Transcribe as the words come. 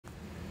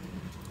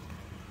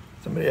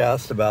Somebody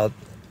asked about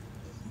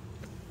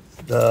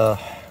the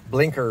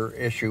blinker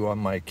issue on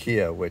my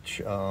Kia,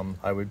 which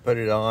I would put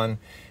it on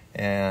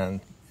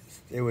and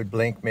it would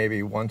blink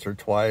maybe once or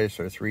twice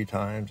or three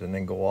times and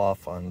then go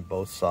off on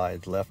both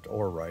sides, left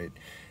or right.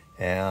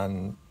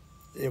 And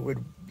it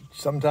would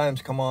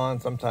sometimes come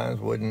on, sometimes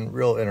wouldn't,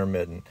 real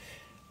intermittent.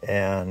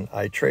 And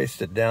I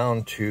traced it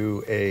down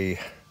to a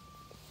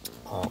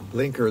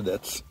blinker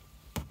that's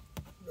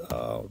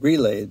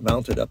relay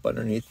mounted up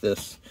underneath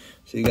this.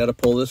 So you got to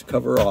pull this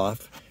cover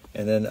off,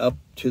 and then up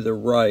to the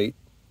right,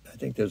 I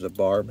think there's a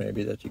bar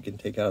maybe that you can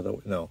take out of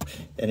the, no,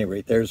 at any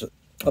rate, there's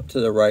up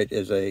to the right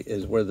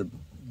is where the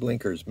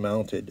blinker's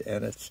mounted,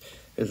 and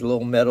there's a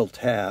little metal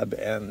tab,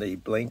 and the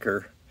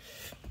blinker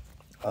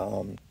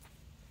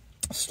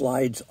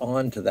slides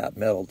onto that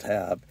metal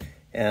tab,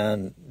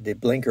 and the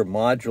blinker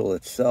module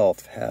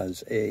itself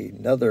has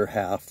another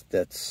half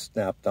that's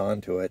snapped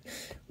onto it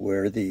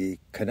where the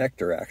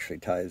connector actually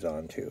ties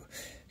onto.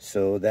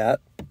 So that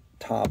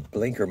top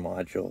blinker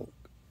module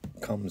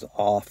comes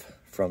off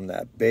from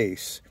that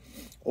base,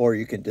 or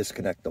you can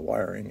disconnect the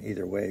wiring,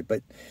 either way.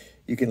 But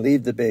you can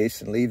leave the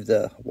base and leave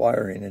the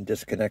wiring and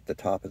disconnect the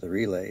top of the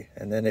relay.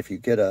 And then if you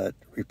get a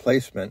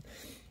replacement,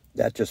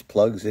 that just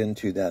plugs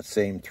into that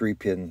same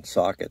 3-pin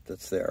socket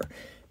that's there.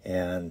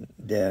 And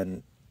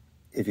then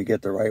if you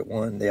get the right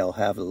one, they'll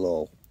have a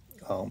little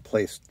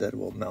place that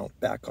will mount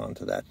back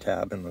onto that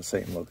tab in the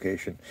same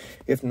location.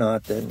 If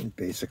not, then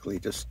basically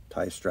just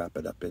tie strap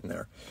it up in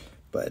there.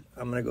 But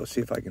I'm going to go see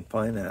if I can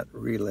find that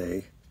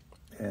relay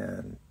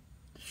and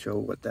show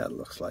what that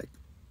looks like.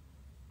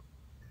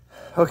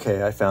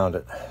 Okay, I found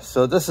it.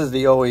 So this is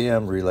the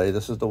OEM relay.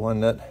 This is the one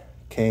that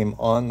came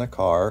on the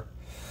car.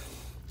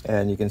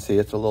 And you can see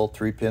it's a little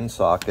 3-pin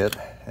socket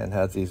and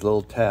has these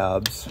little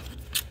tabs.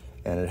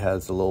 And it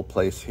has a little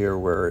place here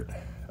where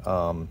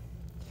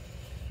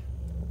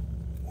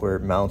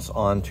it mounts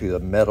onto the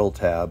metal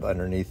tab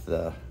underneath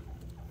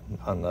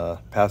on the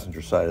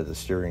passenger side of the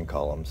steering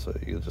column. So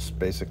you just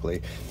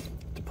basically,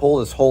 to pull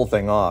this whole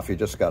thing off, you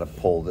just got to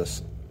pull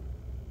this.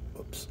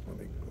 Oops, let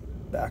me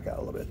back out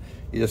a little bit.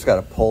 You just got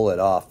to pull it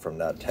off from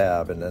that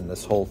tab, and then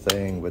this whole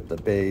thing with the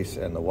base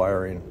and the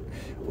wiring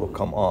will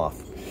come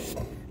off.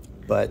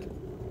 But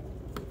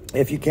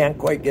if you can't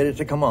quite get it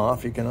to come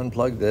off, you can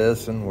unplug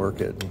this and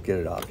work it and get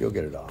it off. You'll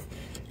get it off.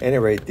 At any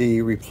rate,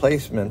 the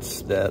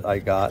replacements that I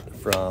got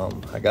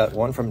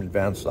one from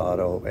Advanced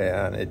Auto,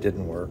 and it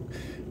didn't work.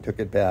 Took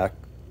it back,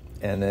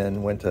 and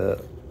then went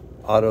to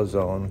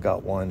AutoZone,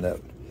 got one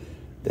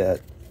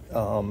that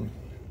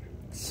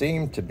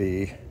seemed to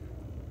be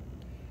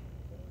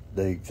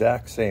the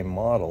exact same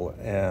model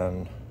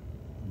and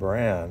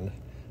brand.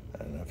 I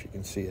don't know if you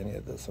can see any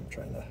of this. I'm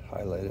trying to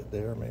highlight it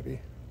there,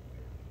 maybe.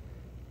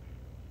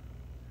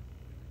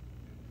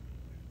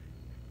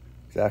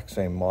 Exact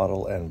same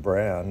model and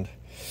brand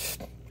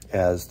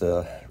as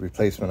the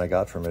replacement I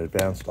got from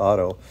Advanced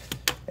Auto,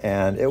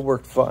 and it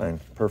worked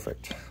fine,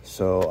 perfect.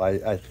 So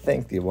I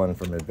think the one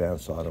from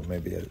Advanced Auto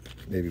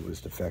maybe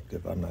was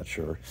defective, I'm not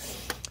sure.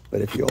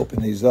 But if you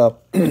open these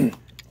up, a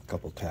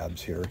couple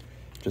tabs here,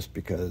 just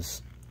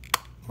because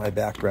my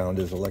background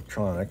is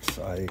electronics,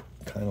 I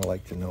kind of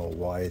like to know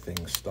why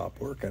things stop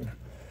working.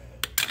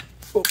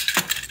 Oh,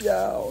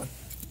 yeah,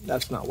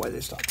 that's not why they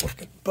stopped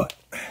working, but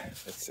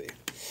let's see.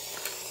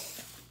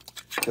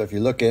 So if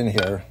you look in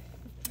here,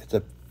 it's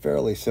a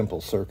fairly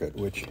simple circuit,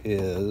 which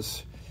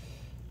is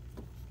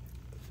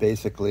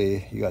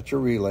basically you got your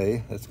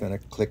relay that's going to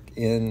click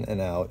in and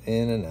out,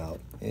 in and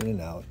out, in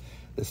and out.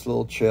 This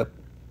little chip,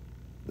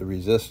 the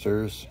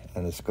resistors,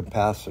 and this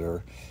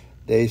capacitor,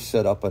 they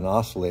set up an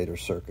oscillator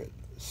circuit.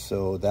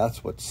 So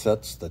that's what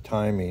sets the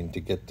timing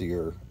to get to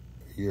your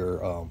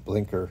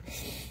blinker,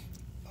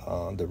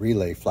 the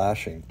relay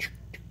flashing.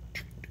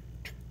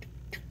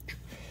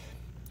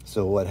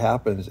 So what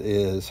happens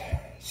is,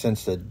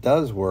 since it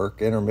does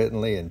work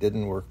intermittently and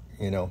didn't work,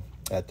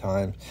 at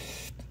times,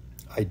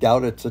 I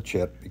doubt it's a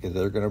chip, because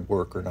they're going to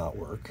work or not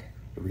work.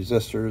 The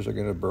resistors are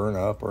going to burn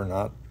up or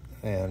not,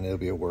 and it'll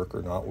be a work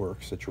or not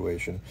work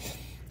situation.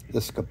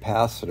 This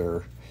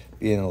capacitor,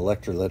 being an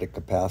electrolytic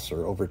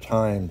capacitor, over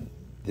time,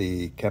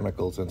 the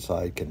chemicals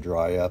inside can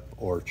dry up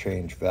or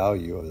change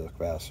value of the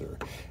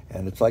capacitor.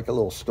 And it's like a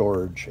little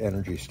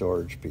energy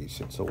storage piece.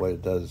 And so what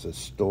it does is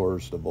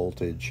stores the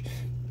voltage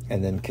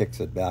and then kicks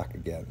it back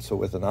again. So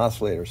with an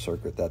oscillator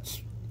circuit,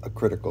 that's a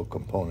critical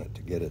component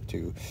to get it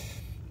to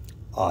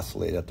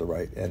oscillate at the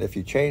right. And if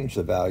you change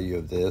the value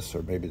of this,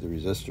 or maybe the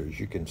resistors,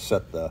 you can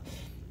set the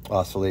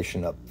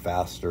oscillation up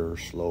faster,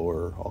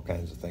 slower, all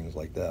kinds of things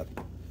like that.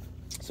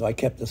 So I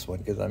kept this one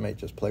because I might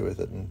just play with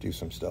it and do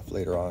some stuff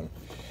later on.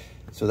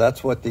 So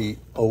that's what the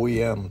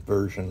OEM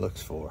version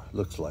looks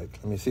like.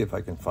 Let me see if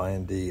I can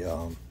find the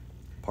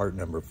part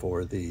number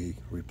for the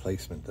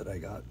replacement that I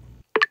got.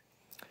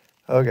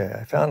 Okay,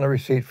 I found the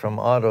receipt from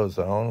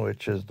AutoZone,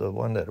 which is the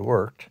one that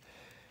worked.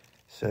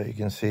 So you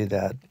can see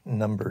that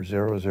number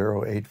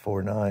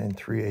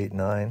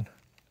 00849-389.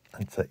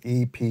 It's an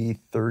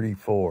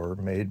EP34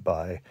 made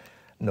by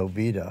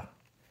Novita.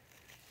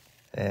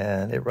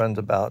 And it runs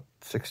about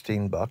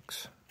 16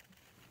 bucks.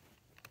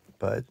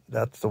 but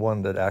that's the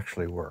one that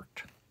actually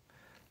worked.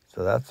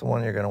 So that's the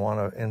one you're going to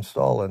want to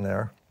install in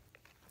there,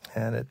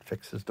 and it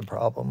fixes the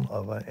problem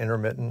of an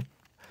intermittent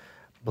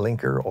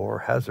blinker or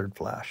hazard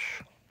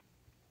flash.